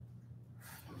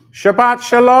Shabbat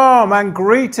Shalom and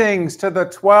greetings to the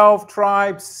 12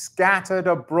 tribes scattered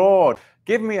abroad.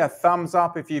 Give me a thumbs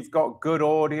up if you've got good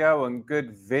audio and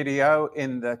good video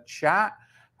in the chat,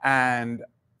 and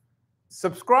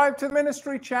subscribe to the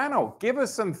ministry channel. Give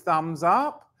us some thumbs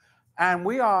up. And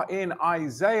we are in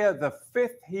Isaiah, the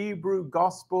 5th Hebrew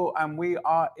gospel, and we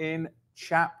are in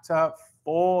chapter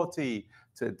 40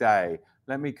 today.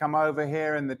 Let me come over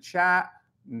here in the chat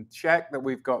and check that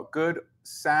we've got good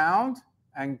sound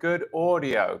and good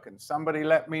audio. Can somebody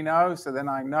let me know so then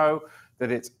I know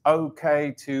that it's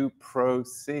okay to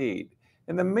proceed?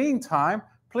 In the meantime,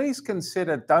 please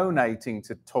consider donating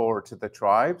to Torah to the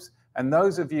Tribes. And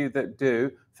those of you that do,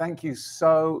 thank you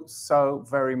so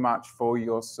very much for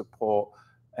your support,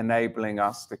 enabling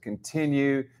us to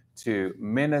continue to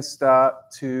minister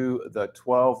to the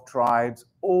 12 tribes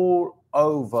all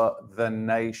over the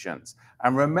nations.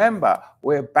 And remember,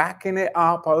 we're backing it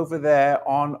up over there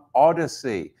on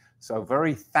Odyssey. So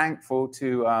very thankful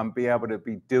to be able to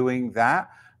be doing that.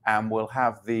 And we'll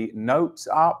have the notes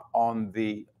up on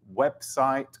the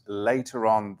website later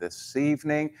on this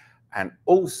evening. And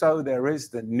also there is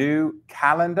the new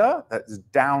calendar that's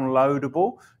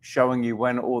downloadable, showing you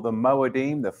when all the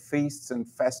Moedim, the feasts and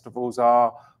festivals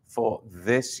are for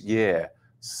this year.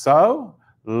 So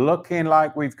looking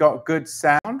like we've got good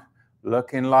sound,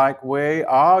 looking like we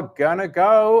are gonna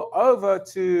go over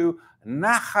to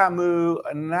Nachamu,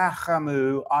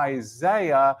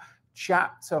 Isaiah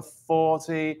chapter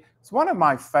 40. It's one of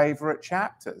my favorite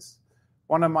chapters.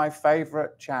 One of my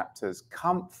favorite chapters.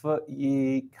 Comfort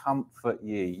ye, comfort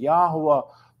ye. Yahweh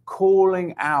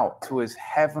calling out to his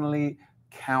heavenly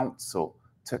council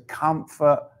to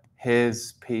comfort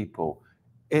his people.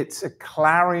 It's a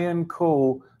clarion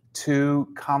call to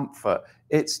comfort.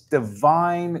 It's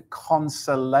divine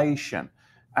consolation.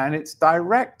 And it's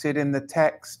directed in the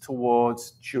text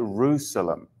towards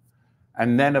Jerusalem.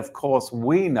 And then, of course,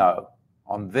 we know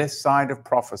on this side of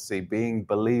prophecy, being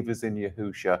believers in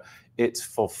Yahusha, its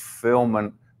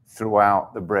fulfillment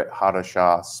throughout the Brit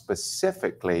Hadashah,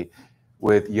 specifically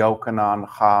with Yochanan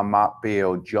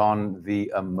HaMatbil, John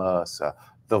the Immerser,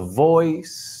 the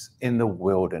voice in the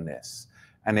wilderness.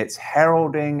 And it's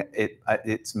heralding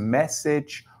its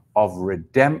message of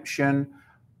redemption,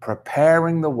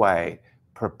 preparing the way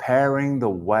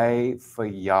for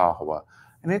Yahweh.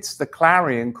 And it's the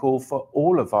clarion call for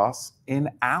all of us in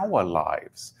our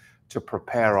lives to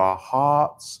prepare our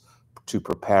hearts, to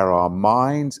prepare our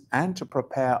minds, and to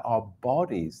prepare our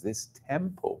bodies, this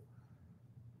temple,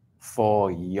 for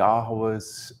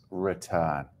Yahweh's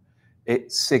return.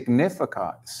 It's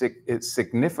significant,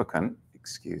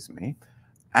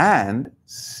 and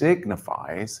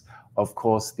signifies, of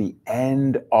course, the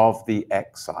end of the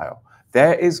exile.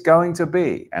 There is going to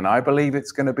be, and I believe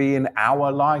it's going to be in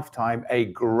our lifetime, a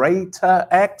greater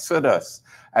exodus,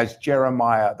 as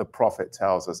Jeremiah the prophet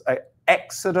tells us, an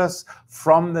exodus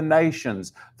from the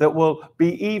nations that will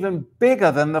be even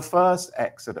bigger than the first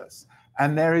exodus.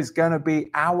 And there is going to be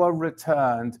our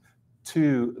return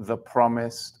to the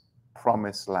promised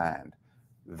land.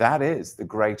 That is the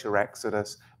greater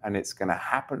exodus, and it's going to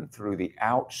happen through the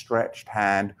outstretched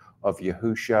hand of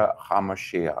Yahusha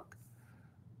HaMashiach.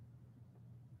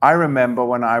 I remember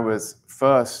when I was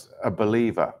first a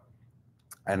believer,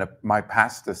 and my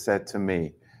pastor said to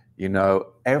me, you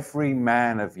know, every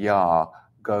man of Yah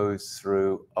goes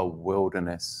through a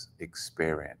wilderness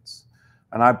experience.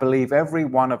 And I believe every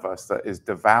one of us that is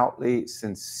devoutly,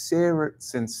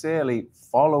 sincerely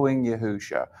following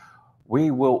Yahusha, we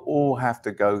will all have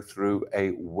to go through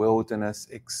a wilderness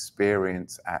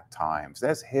experience at times.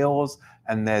 There's hills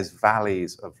and there's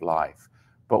valleys of life.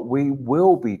 But we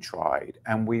will be tried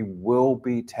and we will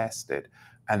be tested.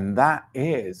 And that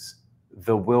is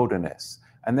the wilderness.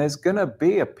 And there's going to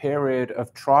be a period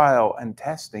of trial and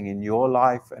testing in your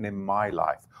life and in my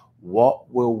life.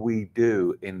 What will we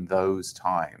do in those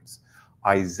times?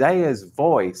 Isaiah's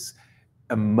voice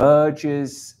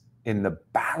emerges in the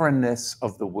barrenness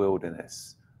of the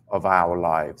wilderness of our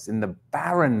lives, in the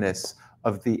barrenness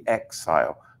of the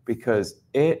exile, because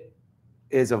it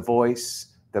is a voice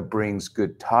that brings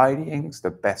good tidings,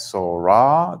 the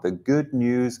Besorah, the good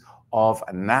news of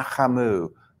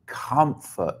Nachamu,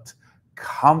 comfort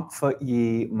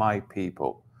ye my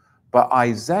people. But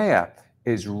Isaiah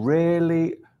is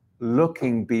really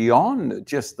looking beyond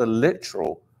just the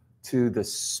literal to the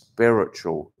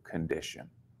spiritual condition,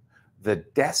 the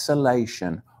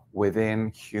desolation within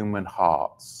human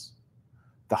hearts,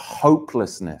 the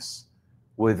hopelessness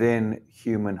within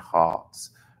human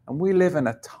hearts. And we live in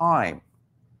a time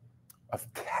of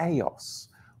chaos.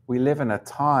 We live in a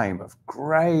time of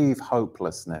grave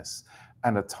hopelessness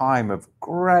and a time of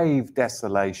grave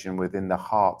desolation within the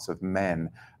hearts of men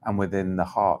and within the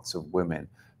hearts of women.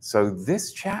 So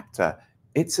this chapter,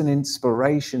 it's an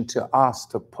inspiration to us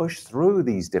to push through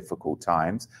these difficult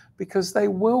times because they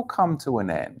will come to an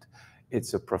end.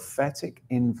 It's a prophetic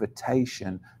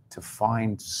invitation to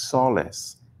find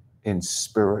solace in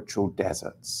spiritual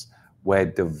deserts where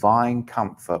divine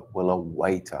comfort will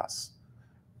await us.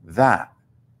 That,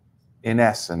 in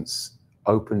essence,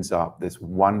 opens up this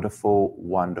wonderful,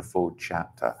 wonderful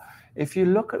chapter. If you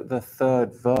look at the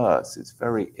third verse, it's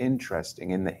very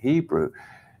interesting. In the Hebrew,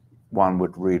 one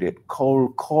would read it, Kol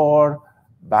kor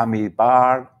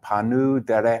bamibar panu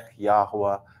derech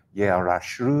Yahweh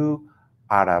yerashru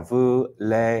aravu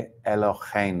le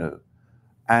Eloheinu.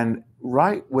 And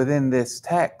right within this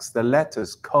text, the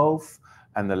letters Kof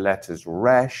and the letters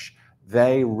Resh,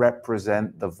 they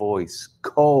represent the voice.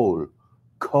 Kol,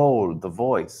 the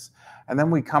voice. And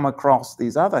then we come across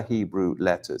these other Hebrew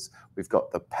letters. We've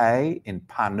got the Pei in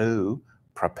Panu,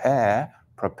 prepare,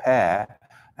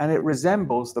 and it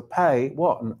resembles the Pei,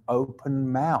 what? An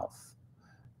open mouth.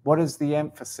 What is the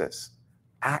emphasis?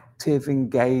 Active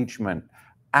engagement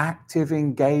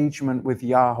with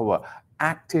Yahweh,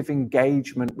 active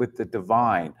engagement with the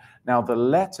divine. Now the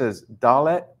letters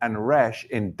Dalet and Resh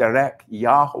in Derek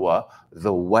Yahweh,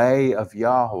 the way of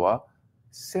Yahweh,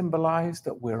 symbolize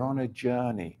that we're on a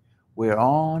journey. We're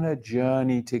on a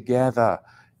journey together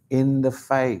in the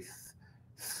faith,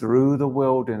 through the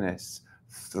wilderness,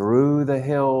 through the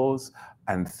hills,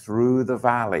 and through the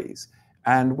valleys.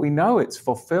 And we know its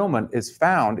fulfillment is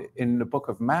found in the book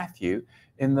of Matthew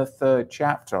in the 3rd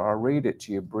chapter. I'll read it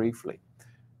to you briefly.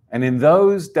 And in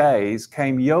those days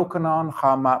came Yochanan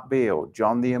HaMatbil,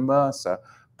 John the Immerser,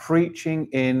 preaching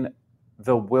in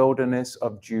the wilderness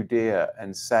of Judea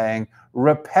and saying,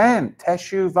 repent,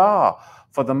 teshuvah,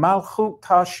 for the Malchut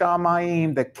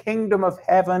HaShamayim, the kingdom of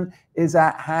heaven is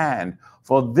at hand.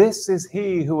 For this is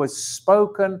he who has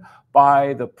spoken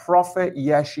by the prophet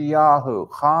Yeshayahu,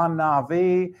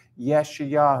 Hanavi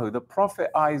Yeshayahu, the prophet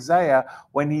Isaiah,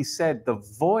 when he said, the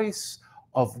voice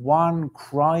of one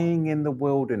crying in the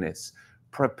wilderness,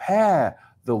 prepare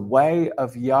the way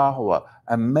of Yahweh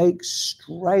and make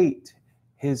straight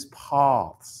his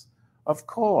paths. Of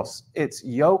course, it's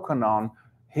Yochanan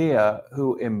here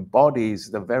who embodies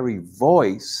the very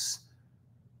voice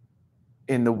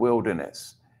in the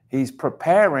wilderness. He's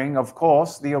preparing, of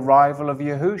course, the arrival of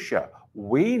Yahusha.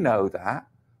 We know that,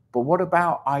 but what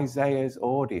about Isaiah's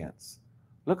audience?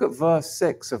 Look at verse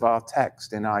 6 of our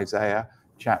text in Isaiah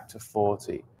chapter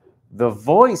 40. The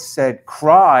voice said,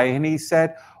 cry, and he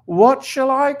said, what shall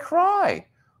I cry?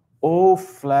 All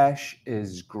flesh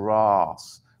is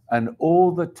grass, and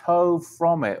all the tov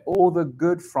from it, all the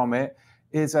good from it,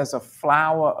 is as a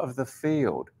flower of the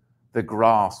field. The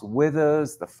grass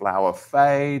withers, the flower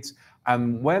fades,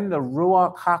 and when the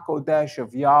Ruach HaKodesh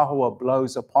of Yahweh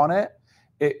blows upon it,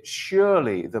 it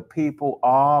surely the people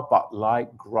are but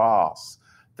like grass.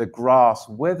 The grass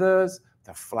withers,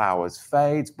 the flowers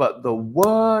fades, but the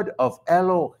word of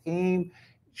Elohim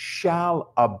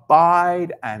shall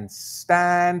abide and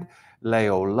stand,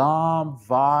 leolam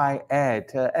va'ed,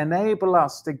 to enable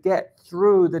us to get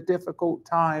through the difficult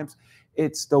times.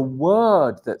 It's the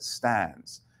word that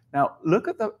stands. Now, look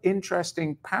at the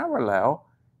interesting parallel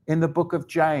in the book of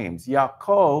James,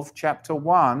 Yaakov chapter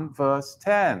 1, verse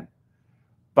 10.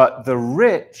 But the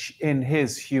rich in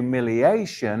his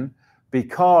humiliation,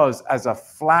 because as a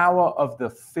flower of the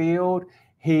field,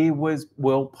 he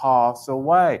will pass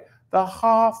away. The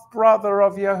half-brother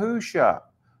of Yahusha.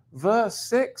 Verse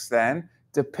 6 then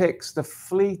depicts the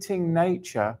fleeting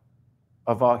nature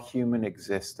of our human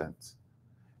existence.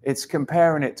 It's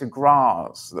comparing it to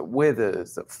grass that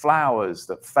withers, that flowers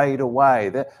that fade away.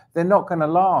 They're not going to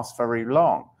last very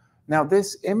long. Now,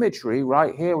 this imagery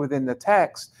right here within the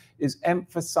text is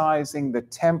emphasizing the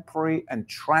temporary and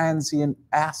transient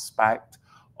aspect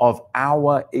of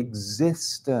our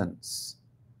existence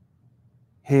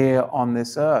here on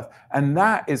this earth. And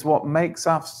that is what makes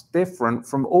us different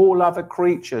from all other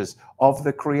creatures of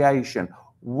the creation.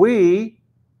 We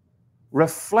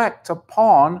reflect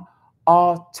upon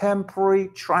our temporary,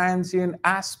 transient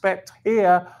aspect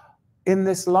here in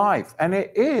this life. And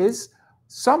it is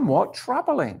somewhat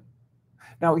troubling.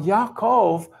 Now,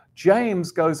 Yaakov,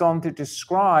 James goes on to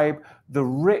describe the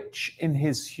rich in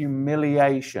his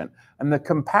humiliation. And the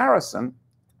comparison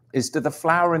is to the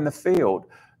flower in the field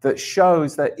that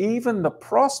shows that even the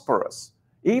prosperous,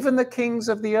 even the kings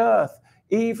of the earth,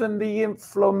 even the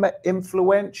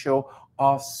influential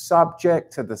are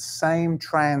subject to the same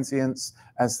transience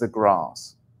as the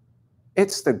grass.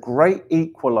 It's the great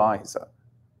equalizer,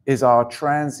 is our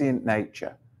transient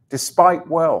nature. despite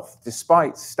wealth,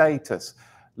 despite status.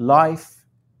 Life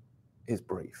is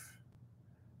brief,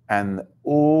 and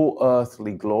all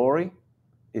earthly glory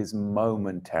is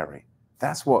momentary.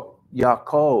 That's what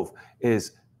Yaakov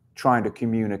is trying to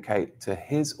communicate to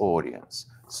his audience.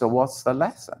 So what's the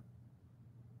lesson?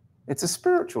 It's a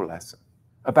spiritual lesson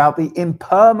about the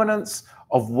impermanence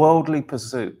of worldly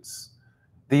pursuits,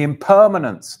 the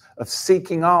impermanence of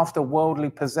seeking after worldly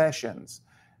possessions.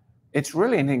 It's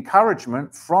really an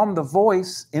encouragement from the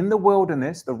voice in the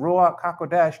wilderness, the Ruach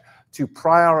HaKodesh, to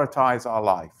prioritize our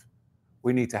life.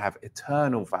 We need to have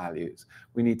eternal values.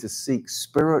 We need to seek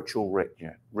spiritual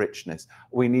richness.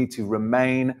 We need to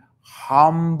remain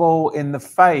humble in the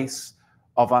face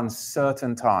of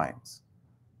uncertain times.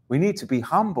 We need to be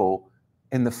humble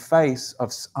in the face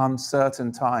of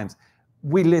uncertain times.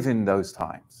 We live in those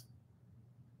times.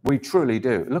 We truly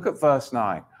do. Look at verse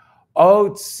 9.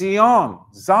 O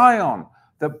Zion,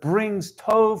 that brings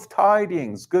tov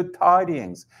tidings, good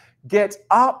tidings. Get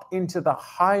up into the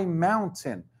high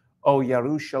mountain, O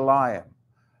Yerushalayim,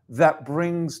 that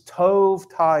brings tov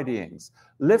tidings.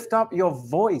 Lift up your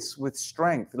voice with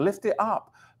strength. Lift it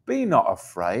up. Be not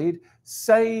afraid.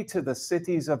 Say to the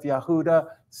cities of Yehuda,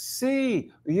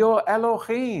 see your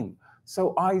Elohim.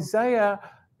 So Isaiah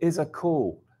is a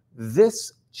call.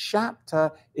 This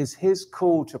chapter is his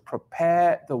call to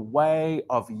prepare the way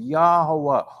of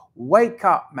Yahweh. Wake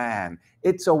up, man.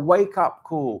 It's a wake-up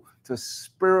call to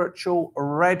spiritual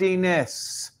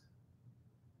readiness.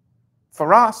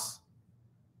 For us,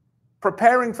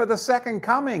 preparing for the second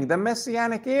coming, the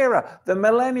Messianic era, the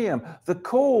millennium. The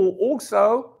call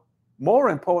also, more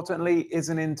importantly, is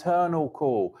an internal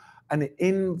call, an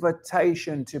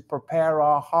invitation to prepare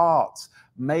our hearts,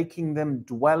 making them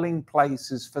dwelling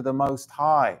places for the Most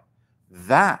High.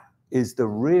 That is the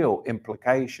real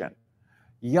implication.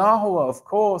 Yahweh, of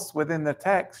course, within the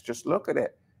text, just look at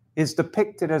it, is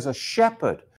depicted as a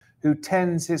shepherd who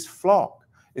tends his flock.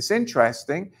 It's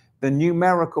interesting, the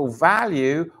numerical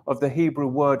value of the Hebrew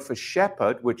word for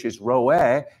shepherd, which is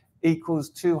roeh, equals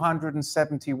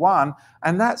 271,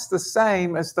 and that's the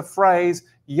same as the phrase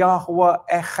Yahweh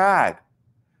Echad.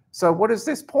 So what does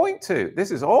this point to?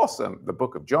 This is awesome. The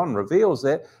book of John reveals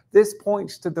it. This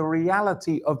points to the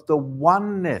reality of the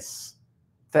oneness,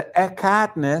 the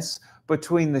echadness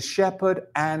between the shepherd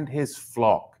and his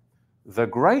flock. The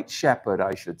great shepherd,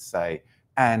 I should say,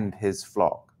 and his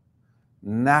flock.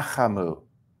 Nachamu,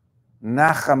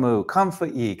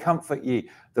 comfort ye, comfort ye.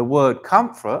 The word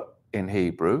comfort in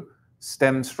Hebrew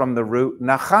stems from the root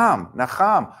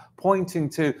nacham, pointing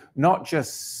to not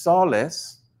just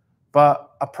solace,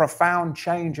 but a profound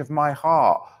change of my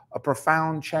heart, a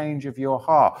profound change of your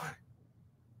heart.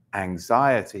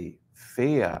 Anxiety,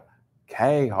 fear,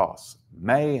 chaos,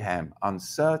 mayhem,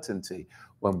 uncertainty.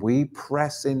 When we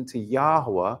press into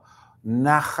Yahweh,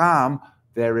 nacham,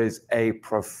 there is a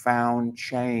profound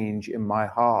change in my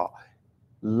heart.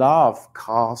 Love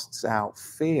casts out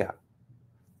fear,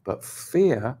 but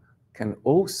fear can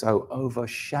also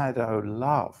overshadow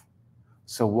love.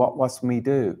 So what must we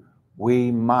do?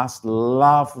 We must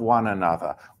love one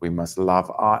another. We must love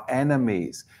our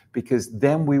enemies, because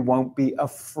then we won't be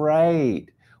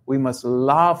afraid. We must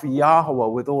love Yahweh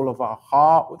with all of our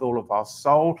heart, with all of our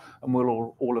soul, and with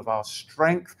all of our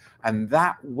strength. And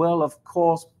that will, of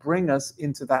course, bring us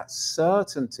into that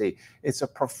certainty. It's a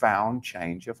profound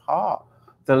change of heart.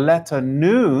 The letter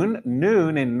nun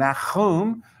in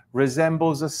Nahum,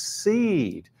 resembles a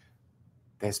seed.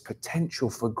 There's potential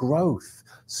for growth,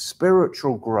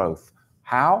 spiritual growth.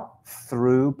 How?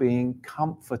 Through being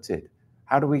comforted.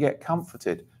 How do we get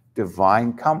comforted?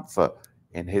 Divine comfort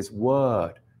in his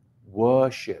word,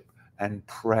 worship, and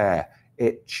prayer.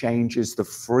 It changes the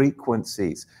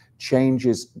frequencies,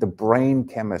 changes the brain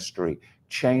chemistry,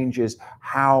 changes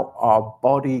how our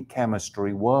body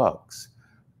chemistry works.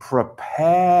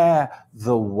 Prepare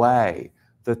the way.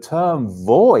 The term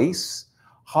voice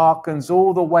harkens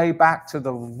all the way back to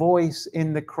the voice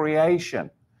in the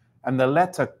creation. And the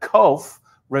letter kof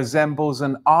resembles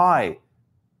an eye,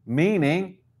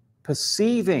 meaning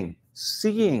perceiving,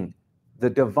 seeing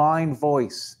the divine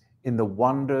voice in the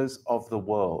wonders of the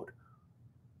world.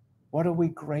 What are we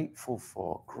grateful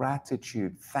for?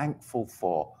 Gratitude, thankful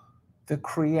for? The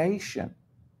creation.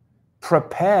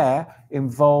 Prepare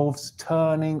involves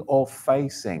turning or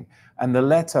facing, and the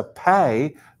letter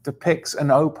pei depicts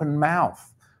an open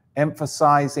mouth,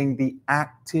 emphasizing the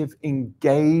active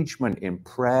engagement in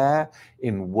prayer,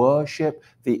 in worship,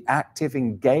 the active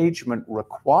engagement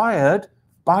required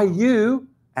by you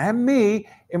and me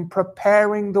in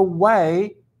preparing the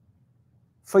way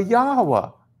for Yahweh.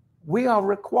 We are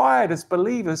required as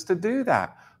believers to do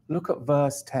that. Look at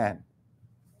verse 10.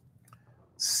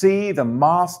 See, the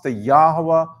Master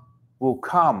Yahweh will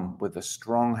come with a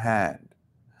strong hand.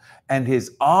 And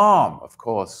his arm, of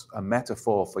course, a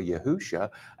metaphor for Yahusha,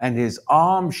 and his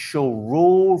arm shall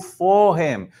rule for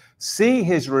him. See,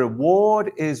 his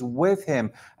reward is with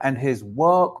him, and his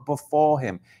work before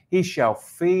him. He shall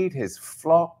feed his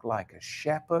flock like a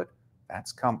shepherd.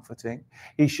 That's comforting.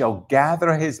 He shall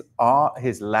gather his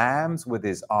lambs with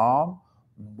his arm.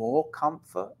 More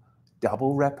comfort,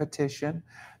 double repetition,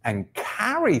 and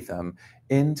carry them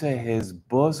into his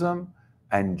bosom,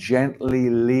 and gently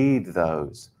lead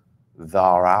those that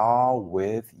are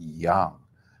with young.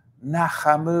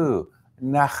 Nachamu,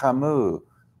 Nachamu.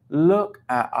 Look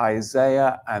at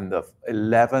Isaiah and the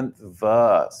 11th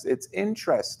verse. It's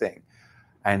interesting.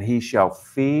 And he shall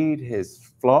feed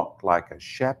his flock like a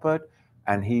shepherd,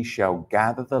 and he shall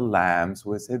gather the lambs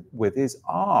with his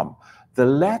arm. The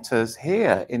letters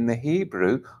here in the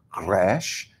Hebrew,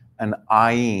 resh and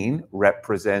ayin,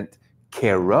 represent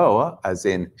keroah, as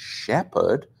in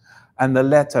shepherd, and the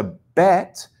letter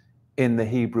bet in the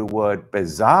Hebrew word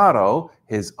bezaro,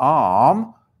 his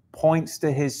arm, points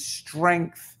to his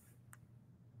strength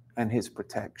and his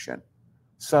protection.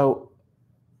 So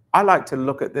I like to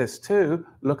look at this too.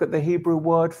 Look at the Hebrew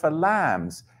word for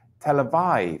lambs,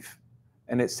 telaviv.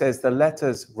 And it says the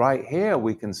letters right here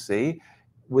we can see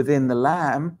within the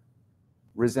lamb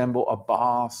resemble a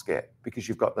basket, because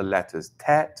you've got the letters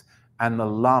tet and the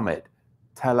lamed.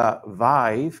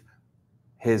 Telaviv,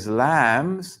 his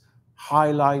lambs,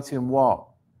 highlighting what?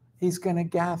 He's going to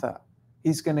gather.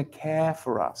 He's going to care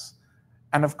for us.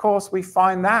 And of course, we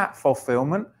find that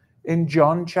fulfillment in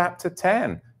John chapter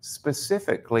 10,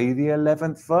 specifically the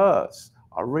 11th verse.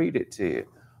 I'll read it to you.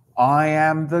 I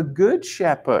am the good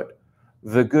shepherd.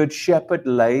 The good shepherd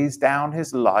lays down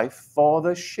his life for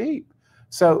the sheep.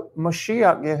 So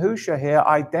Mashiach Yahusha here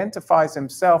identifies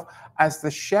himself as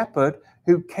the shepherd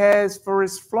who cares for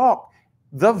his flock.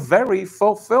 The very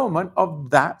fulfillment of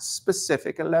that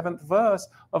specific 11th verse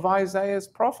of Isaiah's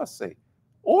prophecy.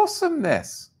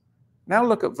 Awesomeness. Now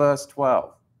look at verse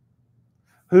 12.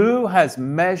 Who has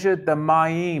measured the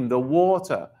mayim, the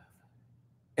water,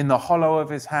 in the hollow of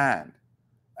his hand,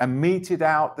 and meted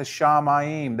out the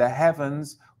shamayim, the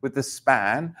heavens, with the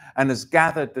span, and has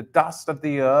gathered the dust of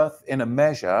the earth in a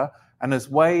measure, and has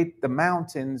weighed the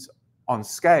mountains on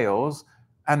scales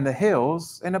and the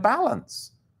hills in a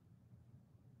balance?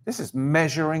 This is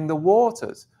measuring the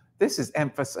waters. This is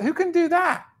who can do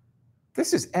that?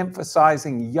 This is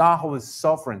emphasizing Yahweh's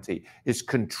sovereignty, his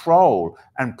control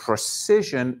and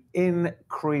precision in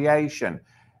creation.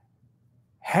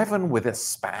 Heaven with a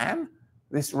span?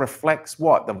 This reflects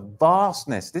what? The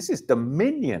vastness. This is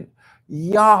dominion.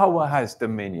 Yahweh has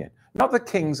dominion. Not the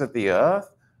kings of the earth,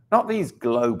 not these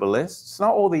globalists,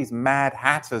 not all these mad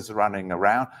hatters running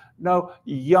around. No,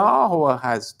 Yahweh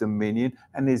has dominion,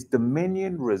 and his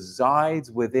dominion resides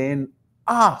within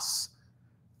us.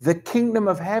 The kingdom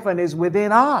of heaven is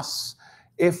within us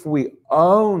if we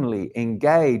only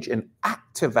engage and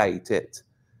activate it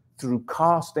through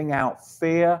casting out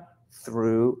fear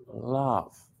through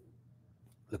love.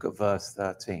 Look at verse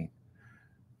 13.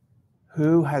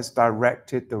 Who has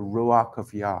directed the Ruach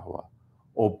of Yahweh,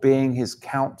 or being his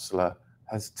counselor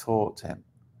has taught him?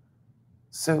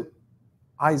 So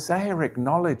Isaiah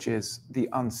acknowledges the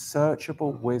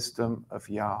unsearchable wisdom of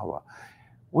Yahweh.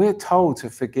 We're told to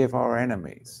forgive our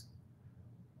enemies,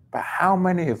 but how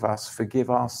many of us forgive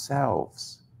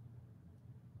ourselves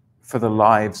for the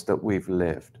lives that we've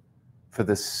lived, for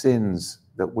the sins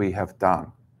that we have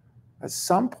done? At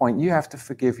some point, you have to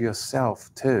forgive yourself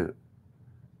too.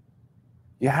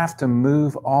 You have to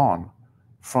move on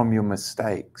from your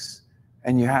mistakes,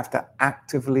 and you have to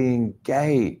actively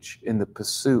engage in the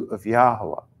pursuit of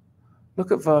Yahweh.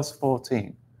 Look at verse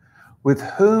 14. With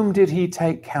whom did he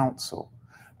take counsel,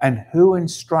 and who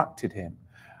instructed him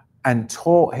and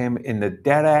taught him in the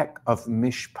derek of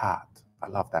mishpat? I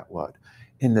love that word.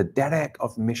 In the derek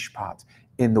of mishpat,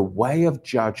 in the way of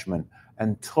judgment,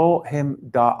 and taught him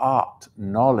da'at,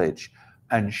 knowledge,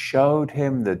 and showed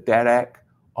him the derek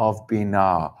of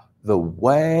binah, the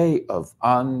way of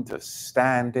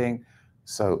understanding.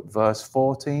 So verse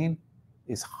 14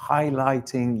 is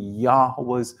highlighting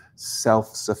Yahweh's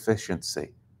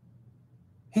self-sufficiency.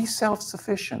 He's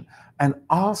self-sufficient, and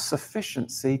our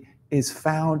sufficiency is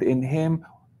found in him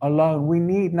alone. We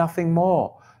need nothing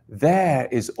more. There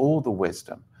is all the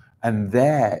wisdom, and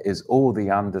there is all the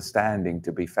understanding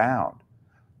to be found.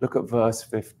 Look at verse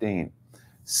 15.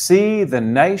 See, the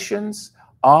nations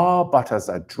are but as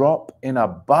a drop in a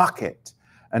bucket,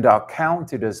 and are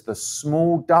counted as the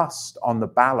small dust on the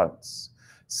balance.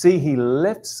 See, he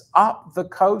lifts up the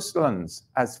coastlands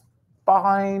as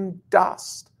fine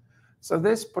dust. So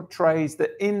this portrays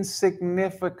the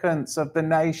insignificance of the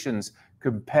nations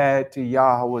compared to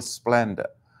Yahweh's splendor.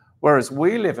 Whereas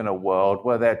we live in a world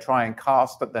where they're trying to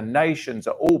cast that the nations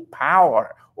are all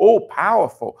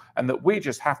powerful, and that we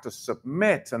just have to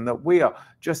submit, and that we are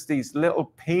just these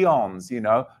little peons,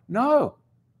 No,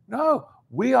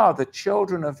 we are the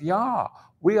children of Yah.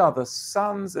 We are the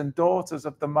sons and daughters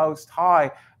of the Most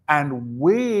High, and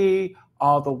we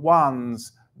are the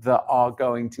ones that are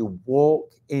going to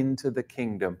walk into the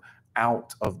kingdom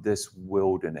out of this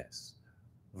wilderness.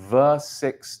 Verse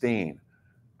 16.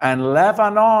 And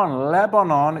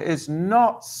Lebanon is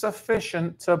not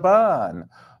sufficient to burn,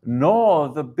 nor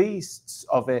the beasts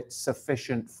of it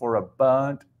sufficient for a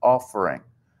burnt offering.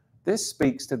 This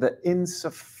speaks to the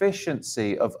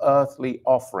insufficiency of earthly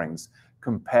offerings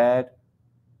compared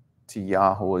to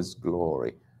Yahweh's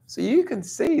glory. So you can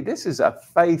see this is a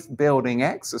faith-building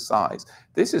exercise.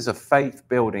 This is a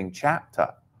faith-building chapter.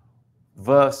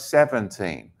 Verse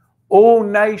 17. All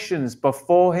nations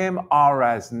before him are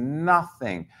as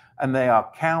nothing, and they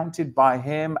are counted by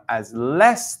him as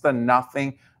less than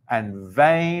nothing and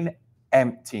vain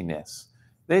emptiness.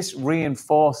 This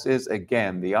reinforces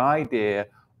again the idea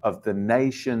of the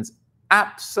nation's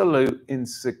absolute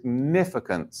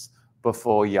insignificance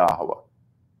before Yahweh.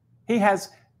 He has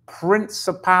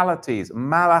principalities,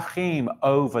 malachim,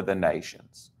 over the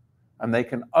nations, and they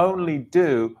can only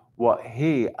do what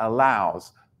he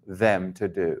allows them to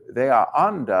do. They are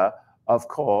under, of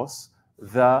course,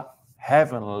 the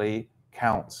heavenly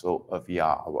counsel of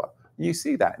Yahweh. You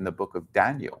see that in the book of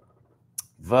Daniel.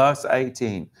 Verse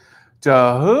 18.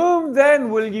 To whom then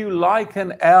will you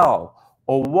liken El,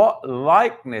 or what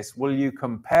likeness will you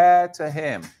compare to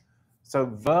him? So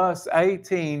verse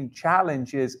 18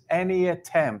 challenges any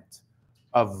attempt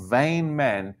of vain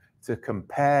men to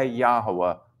compare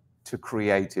Yahweh to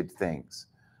created things.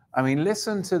 I mean,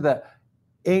 listen to the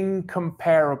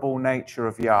incomparable nature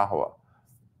of Yahweh.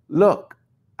 Look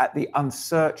at the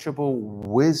unsearchable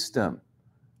wisdom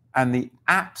and the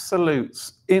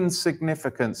absolute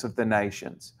insignificance of the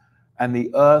nations, and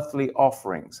the earthly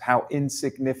offerings, how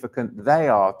insignificant they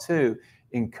are too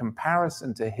in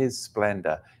comparison to his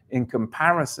splendor, in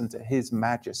comparison to his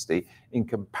majesty, in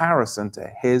comparison to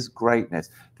his greatness.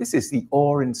 This is the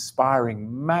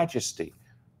awe-inspiring majesty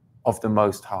of the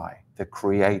Most High, the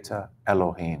Creator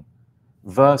Elohim.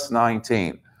 Verse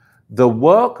 19, the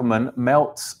workman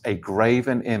melts a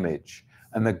graven image,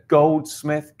 and the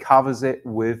goldsmith covers it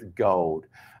with gold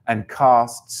and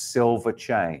casts silver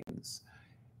chains.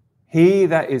 He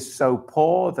that is so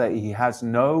poor that he has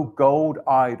no gold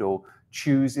idol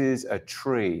chooses a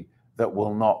tree that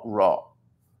will not rot.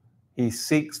 He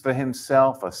seeks for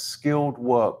himself a skilled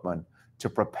workman to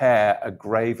prepare a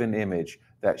graven image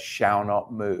that shall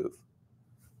not move.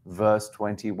 Verse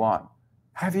 21,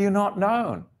 have you not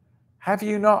known? Have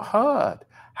you not heard?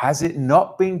 Has it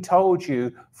not been told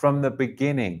you from the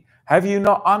beginning? Have you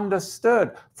not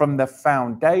understood from the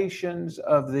foundations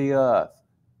of the earth?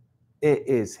 It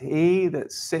is he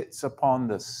that sits upon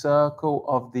the circle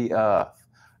of the earth,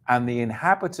 and the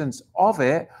inhabitants of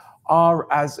it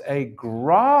are as a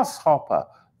grasshopper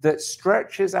that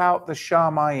stretches out the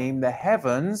shamayim, the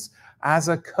heavens, as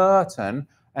a curtain,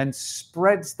 and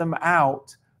spreads them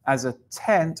out as a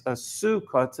tent, a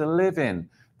sukkah to live in,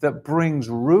 that brings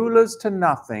rulers to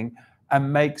nothing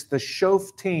and makes the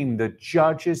shoftim, the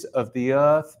judges of the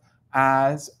earth,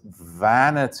 as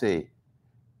vanity.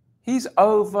 He's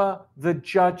over the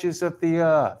judges of the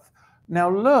earth. Now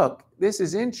look, this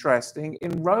is interesting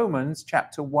in Romans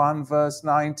chapter 1, verse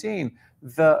 19,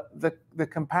 the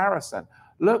comparison.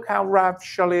 Look how Rav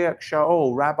Shaliach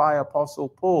Shaul, Rabbi Apostle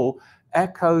Paul,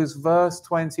 echoes verse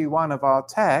 21 of our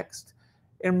text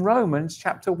in Romans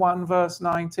chapter 1, verse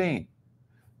 19.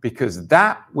 Because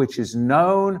that which is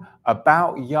known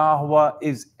about Yahweh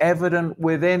is evident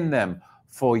within them,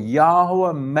 for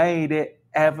Yahweh made it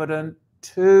evident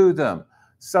to them.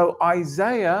 So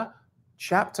Isaiah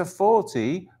chapter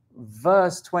 40,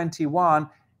 verse 21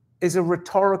 is a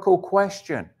rhetorical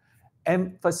question,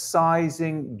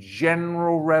 emphasizing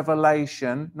general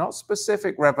revelation, not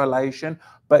specific revelation,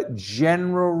 but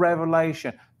general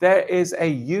revelation. There is a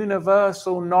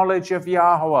universal knowledge of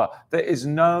Yahweh that is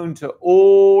known to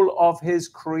all of his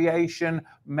creation,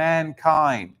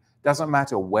 mankind. Doesn't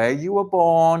matter where you were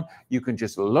born, you can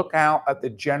just look out at the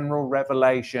general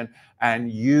revelation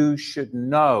and you should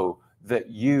know that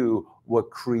you were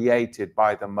created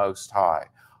by the Most High.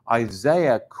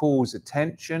 Isaiah calls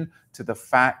attention to the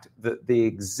fact that the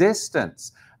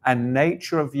existence and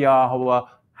nature of Yahweh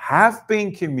have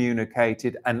been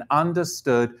communicated and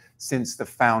understood since the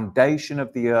foundation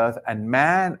of the earth, and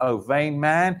man, O vain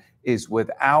man, is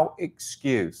without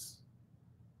excuse.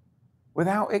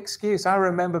 Without excuse. I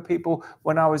remember people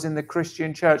when I was in the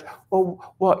Christian church,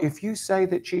 well, what, if you say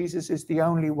that Jesus is the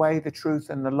only way, the truth,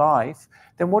 and the life,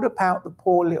 then what about the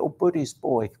poor little Buddhist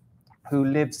boy who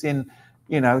lives in,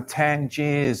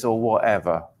 Tangiers or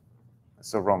whatever?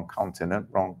 It's the wrong continent,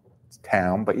 wrong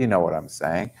town, but you know what I'm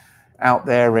saying. Out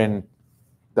there in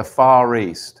the Far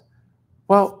East.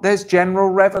 Well, there's general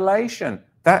revelation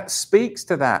that speaks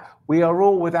to that. We are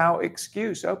all without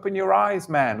excuse. Open your eyes,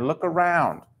 man. Look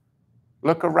around.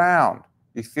 Look around.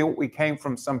 You thought we came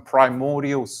from some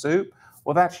primordial soup?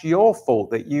 Well, that's your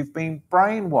fault that you've been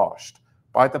brainwashed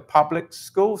by the public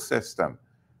school system.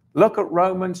 Look at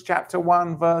Romans chapter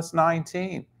 1, verse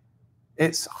 19.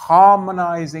 It's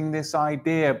harmonizing this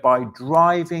idea by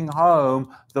driving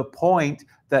home the point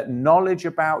that knowledge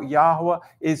about Yahweh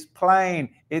is plain.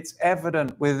 It's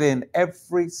evident within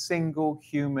every single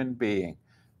human being.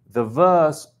 The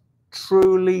verse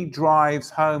truly drives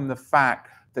home the fact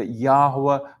that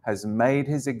Yahweh has made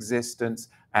his existence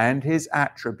and his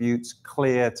attributes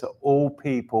clear to all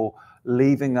people,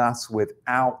 leaving us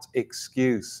without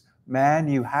excuse. Man,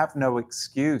 you have no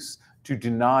excuse to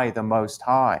deny the Most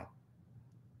High.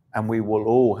 And we will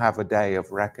all have a day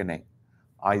of reckoning.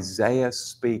 Isaiah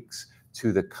speaks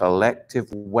to the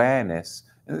collective awareness,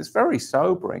 and it's very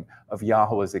sobering, of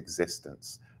Yahweh's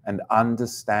existence and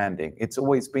understanding. It's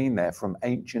always been there from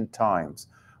ancient times.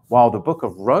 While the book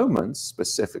of Romans,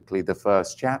 specifically the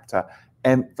first chapter,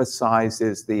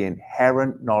 emphasizes the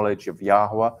inherent knowledge of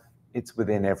Yahweh, it's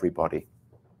within everybody.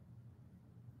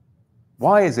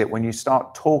 Why is it when you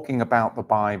start talking about the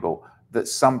Bible that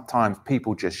sometimes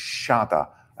people just shudder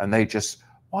and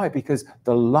why? Because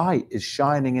the light is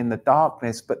shining in the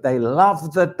darkness, but they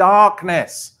love the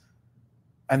darkness.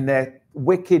 And their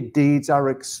wicked deeds are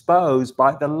exposed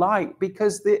by the light,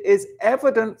 because it is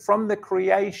evident from the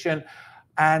creation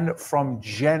and from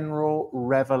general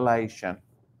revelation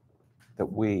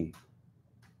that we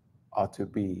are to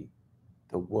be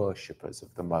the worshippers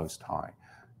of the Most High.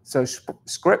 So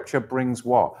Scripture brings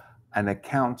what? An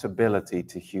accountability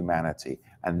to humanity.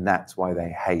 And that's why they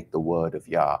hate the word of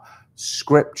Yah.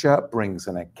 Scripture brings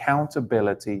an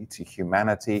accountability to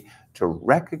humanity to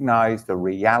recognize the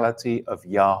reality of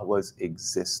Yahweh's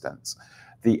existence.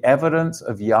 The evidence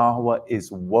of Yahweh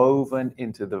is woven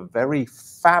into the very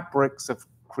fabrics of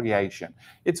creation.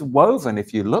 It's woven,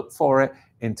 if you look for it,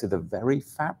 into the very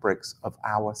fabrics of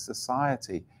our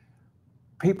society.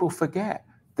 People forget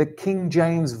the King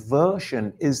James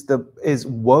Version is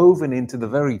woven into the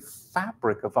very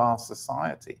fabric of our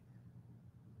society.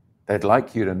 They'd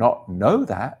like you to not know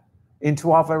that.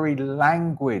 Into our very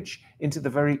language, into the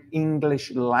very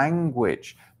English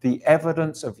language, the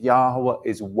evidence of Yahweh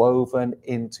is woven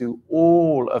into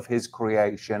all of his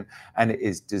creation, and it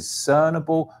is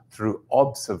discernible through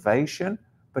observation,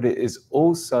 but it is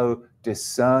also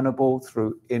discernible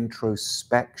through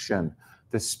introspection.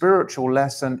 The spiritual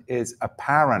lesson is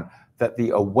apparent that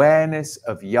the awareness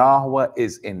of Yahweh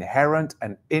is inherent,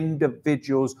 and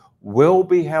individuals will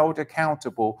be held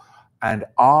accountable and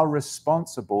are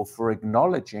responsible for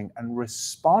acknowledging and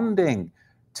responding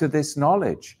to this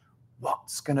knowledge.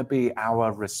 What's going to be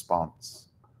our response?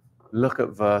 Look at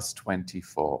verse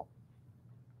 24.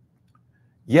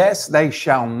 Yes, they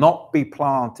shall not be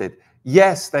planted.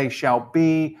 Yes, they shall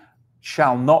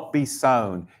not be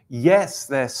sown. Yes,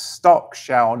 their stock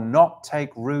shall not take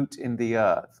root in the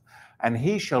earth. And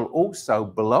he shall also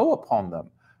blow upon them,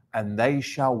 and they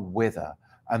shall wither,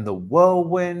 and the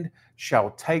whirlwind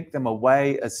shall take them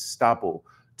away as stubble.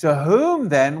 To whom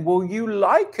then will you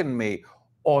liken me,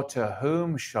 or to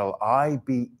whom shall I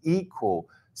be equal,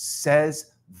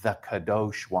 says the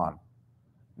Kadosh One.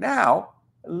 Now,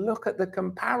 look at the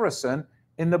comparison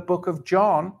in the book of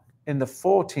John, in the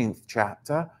 14th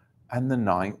chapter and the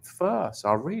 9th verse.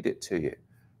 I'll read it to you.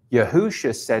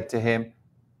 Yahusha said to him,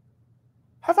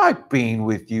 have I been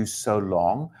with you so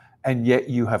long, and yet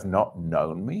you have not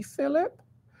known me, Philip?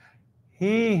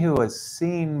 He who has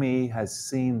seen me has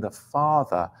seen the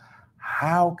Father.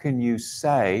 How can you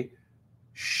say,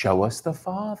 show us the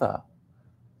Father?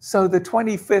 So the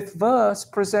 25th verse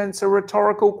presents a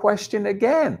rhetorical question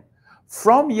again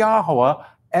from Yahweh,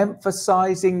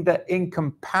 emphasizing the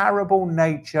incomparable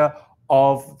nature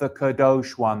of the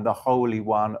Kadosh One, the Holy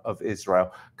One of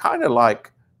Israel, kind of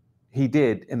like he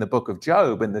did in the book of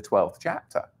Job in the 12th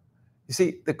chapter. You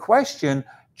see, the question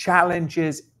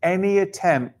challenges any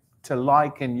attempt to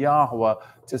liken Yahweh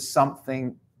to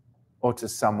something or to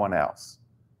someone else.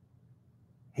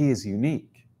 He is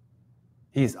unique.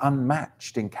 He is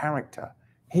unmatched in character.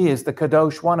 He is the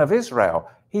Kadosh One of Israel.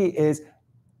 He is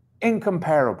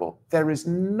incomparable. There is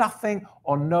nothing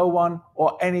or no one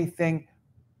or anything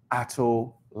at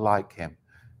all like him.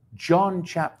 John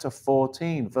chapter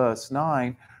 14, verse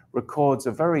 9 records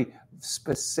a very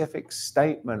specific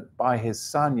statement by his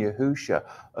son Yahusha,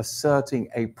 asserting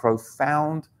a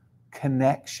profound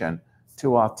connection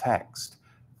to our text,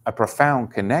 a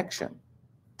profound connection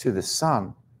to the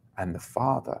Son and the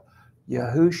Father.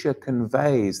 Yahusha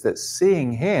conveys that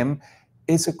seeing him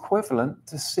is equivalent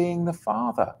to seeing the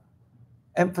Father,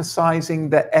 emphasizing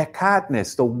the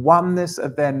ekadness, the oneness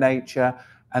of their nature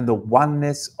and the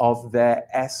oneness of their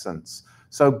essence.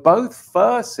 So both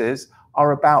verses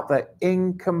are about the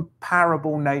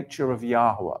incomparable nature of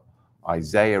Yahweh.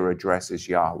 Isaiah addresses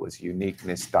Yahweh's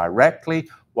uniqueness directly,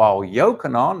 while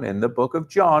Yochanan in the book of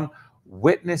John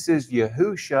witnesses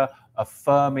Yahusha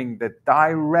affirming the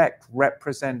direct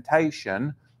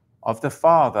representation of the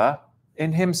Father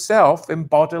in himself in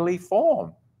bodily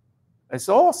form. It's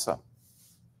awesome.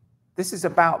 This is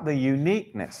about the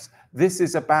uniqueness. This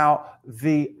is about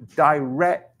the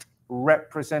direct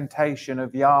representation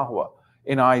of Yahweh.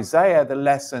 In Isaiah, the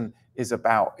lesson is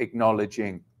about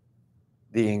acknowledging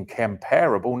the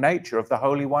incomparable nature of the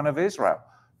Holy One of Israel.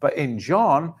 But in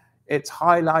John, it's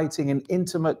highlighting an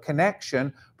intimate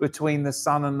connection between the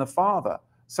Son and the Father.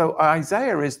 So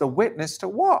Isaiah is the witness to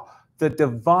what? The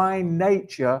divine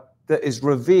nature that is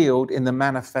revealed in the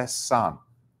manifest Son.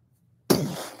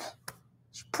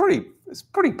 It's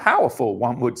pretty powerful,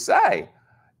 one would say,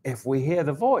 if we hear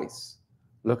the voice.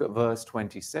 Look at verse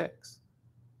 26.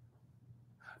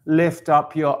 Lift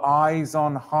up your eyes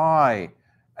on high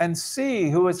and see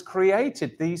who has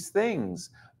created these things,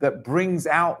 that brings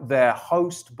out their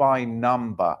host by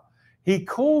number. He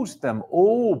calls them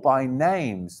all by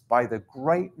names, by the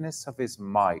greatness of his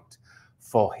might.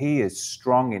 For he is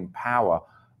strong in power,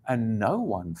 and no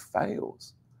one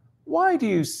fails. Why do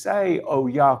you say, O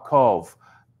Yaakov,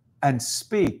 and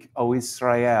speak, O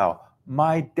Israel,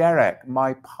 my derek,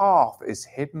 my path is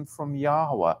hidden from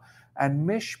Yahweh, and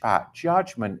mishpat,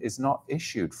 judgment, is not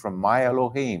issued from my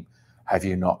Elohim. Have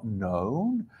you not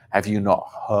known? Have you not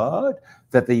heard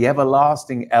that the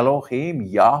everlasting Elohim,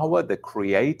 Yahweh, the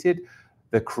creator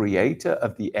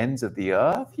of the ends of the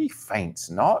earth, he faints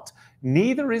not,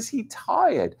 neither is he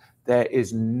tired. There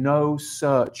is no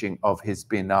searching of his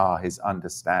binah, his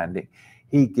understanding.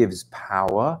 He gives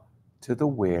power to the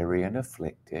weary and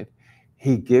afflicted.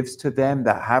 He gives to them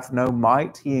that have no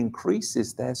might. He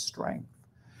increases their strength.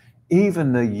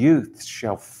 Even the youth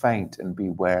shall faint and be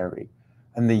weary,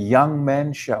 and the young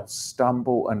men shall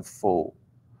stumble and fall.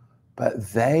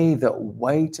 But they that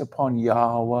wait upon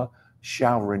Yahweh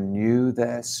shall renew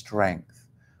their strength.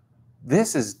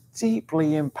 This is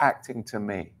deeply impacting to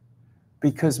me,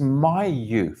 because my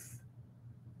youth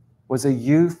was a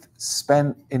youth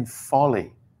spent in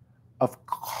folly, of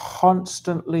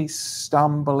constantly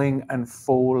stumbling and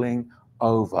falling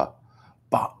over.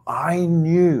 But I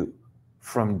knew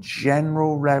from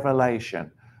general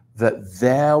revelation that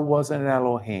there was an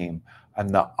Elohim and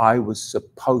that I was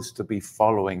supposed to be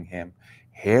following him,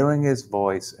 hearing his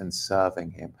voice and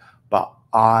serving him. But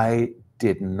I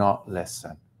did not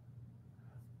listen.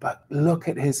 But look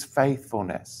at his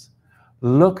faithfulness.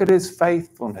 Look at his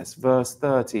faithfulness. Verse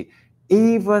 30.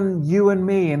 Even you and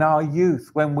me in our youth,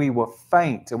 when we were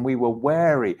faint and we were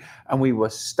weary and we were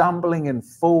stumbling and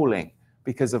falling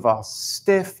because of our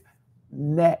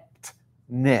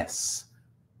stiff-neckedness,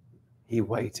 he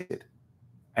waited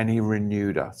and he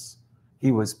renewed us.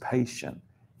 He was patient.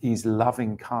 He's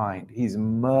loving kind. He's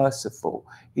merciful.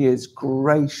 He is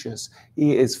gracious.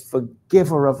 He is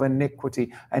forgiver of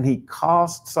iniquity, and he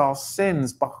casts our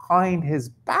sins behind his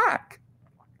back.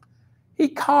 He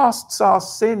casts our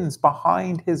sins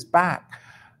behind his back.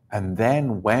 And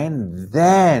then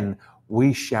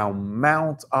we shall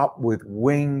mount up with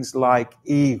wings like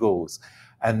eagles,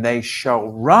 and they shall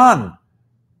run,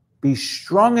 be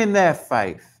strong in their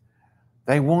faith.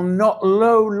 They will not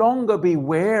no longer be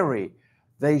weary.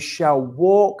 They shall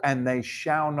walk and they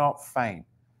shall not faint.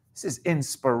 This is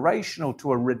inspirational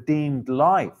to a redeemed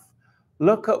life.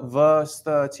 Look at verse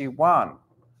 31.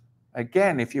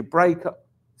 Again, if you break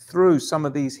through some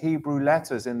of these Hebrew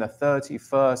letters in the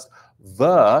 31st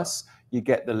verse, you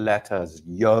get the letters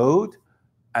Yod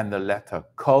and the letter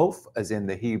Kof, as in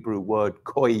the Hebrew word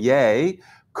Koyeh.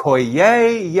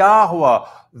 Koyeh Yahweh,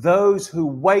 those who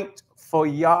wait for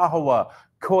Yahweh.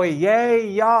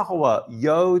 Koyeh Yahweh,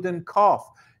 Yod and Kof.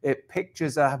 It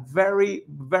pictures a very,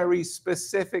 very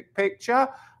specific picture,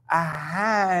 a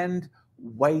hand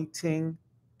waiting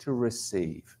to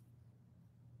receive.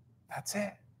 That's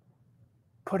it.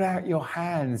 Put out your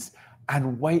hands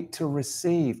and wait to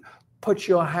receive. Put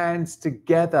your hands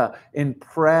together in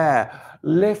prayer.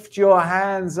 Lift your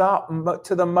hands up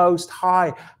to the Most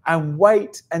High and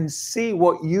wait and see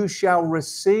what you shall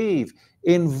receive.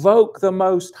 Invoke the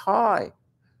Most High.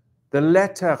 The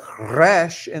letter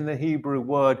resh in the Hebrew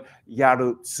word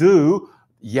yarutzu,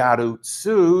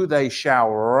 they shall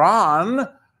run,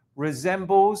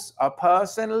 resembles a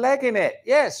person legging it.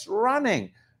 Yes,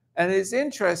 running. And it's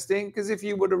interesting because if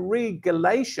you were to read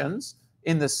Galatians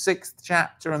in the 6th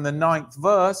chapter and the 9th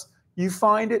verse, you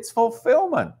find its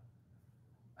fulfillment.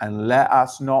 And let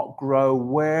us not grow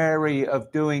weary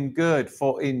of doing good,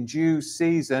 for in due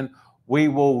season we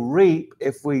will reap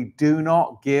if we do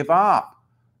not give up.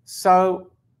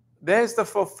 So there's the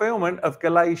fulfillment of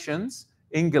Galatians,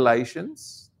 in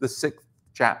Galatians, the 6th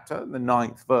chapter, the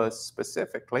 9th verse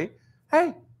specifically.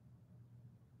 Hey,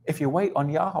 if you wait on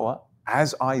Yahweh,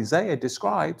 as Isaiah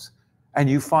describes, and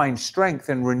you find strength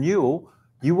and renewal,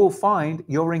 you will find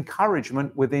your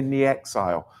encouragement within the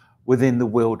exile, within the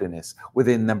wilderness,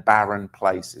 within the barren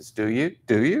places. Do you?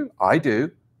 Do you? I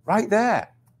do. Right there.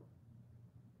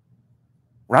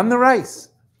 Run the race.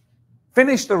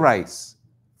 Finish the race.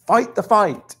 Fight the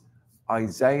fight.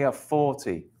 Isaiah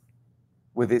 40,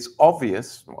 with its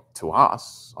obvious, to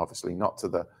us, obviously not to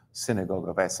the synagogue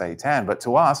of Satan, but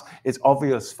to us, its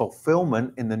obvious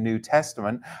fulfillment in the New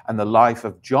Testament and the life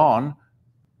of John,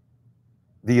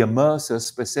 the immerser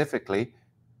specifically,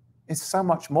 is so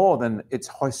much more than its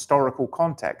historical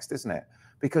context, isn't it?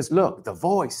 Because look, the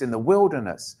voice in the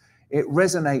wilderness, it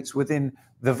resonates within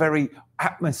the very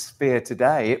atmosphere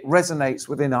today. It resonates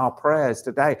within our prayers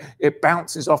today. It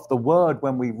bounces off the word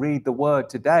when we read the word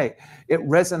today. It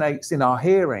resonates in our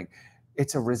hearing.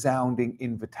 It's a resounding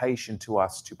invitation to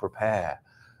us to prepare,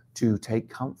 to take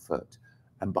comfort,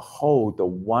 and behold the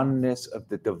oneness of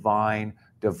the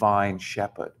divine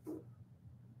shepherd.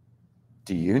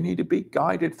 Do you need to be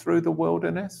guided through the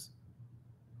wilderness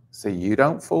so you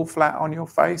don't fall flat on your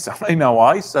face? I know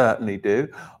I certainly do.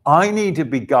 I need to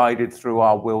be guided through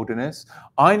our wilderness.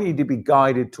 I need to be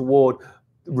guided toward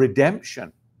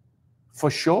redemption,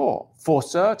 for sure, for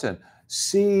certain.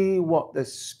 See what the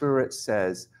Spirit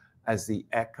says as the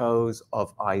echoes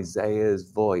of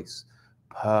Isaiah's voice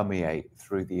permeate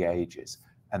through the ages,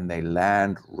 and they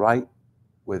land right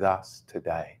with us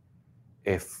today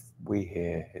if we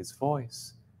hear his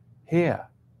voice here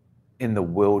in the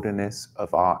wilderness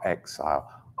of our exile.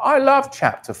 I love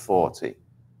chapter 40.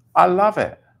 I love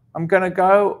it. I'm going to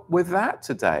go with that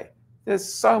today. There's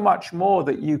so much more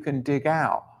that you can dig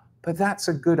out, but that's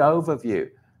a good overview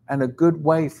and a good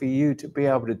way for you to be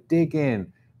able to dig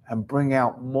in and bring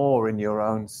out more in your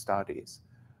own studies.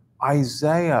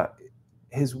 Isaiah,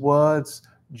 his words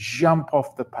jump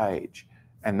off the page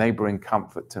and they bring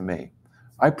comfort to me.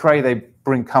 I pray they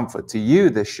bring comfort to you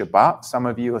this Shabbat. Some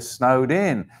of you are snowed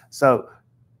in. So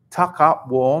tuck up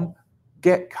warm,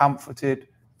 get comforted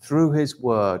through his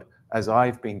word as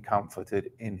I've been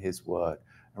comforted in his word.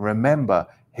 And remember,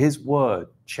 his word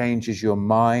changes your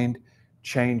mind,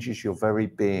 changes your very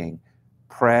being.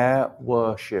 Prayer,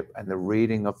 worship, and the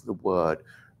reading of the word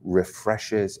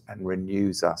refreshes and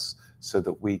renews us so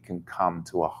that we can come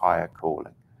to a higher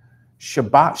calling.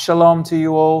 Shabbat shalom to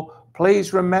you all.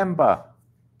 Please remember,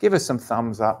 give us some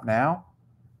thumbs up now.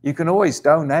 You can always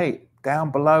donate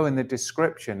down below in the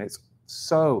description. It's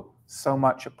so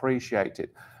much appreciated.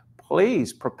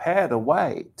 Please prepare the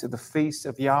way to the Feast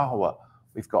of Yahweh.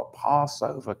 We've got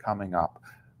Passover coming up.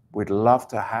 We'd love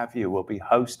to have you. We'll be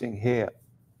hosting here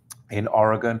in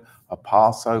Oregon a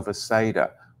Passover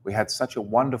Seder. We had such a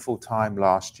wonderful time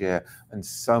last year and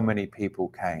so many people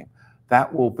came.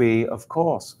 That will be, of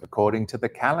course, according to the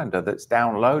calendar that's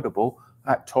downloadable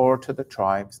at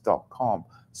TorahToTheTribes.com.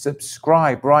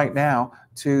 Subscribe right now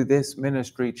to this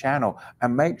ministry channel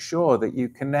and make sure that you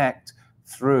connect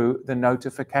through the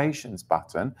notifications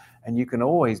button, and you can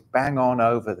always bang on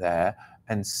over there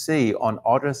and see on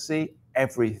Odyssey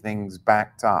everything's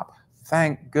backed up.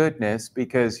 Thank goodness,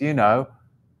 because you know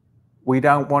we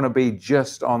don't want to be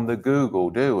just on the Google,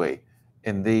 do we,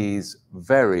 in these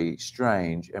very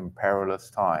strange and perilous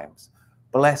times.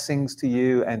 Blessings to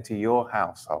you and to your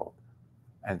household.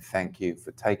 And thank you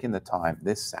for taking the time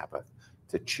this Sabbath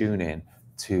to tune in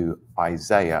to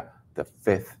Isaiah, the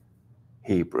 5th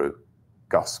Hebrew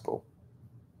Gospel.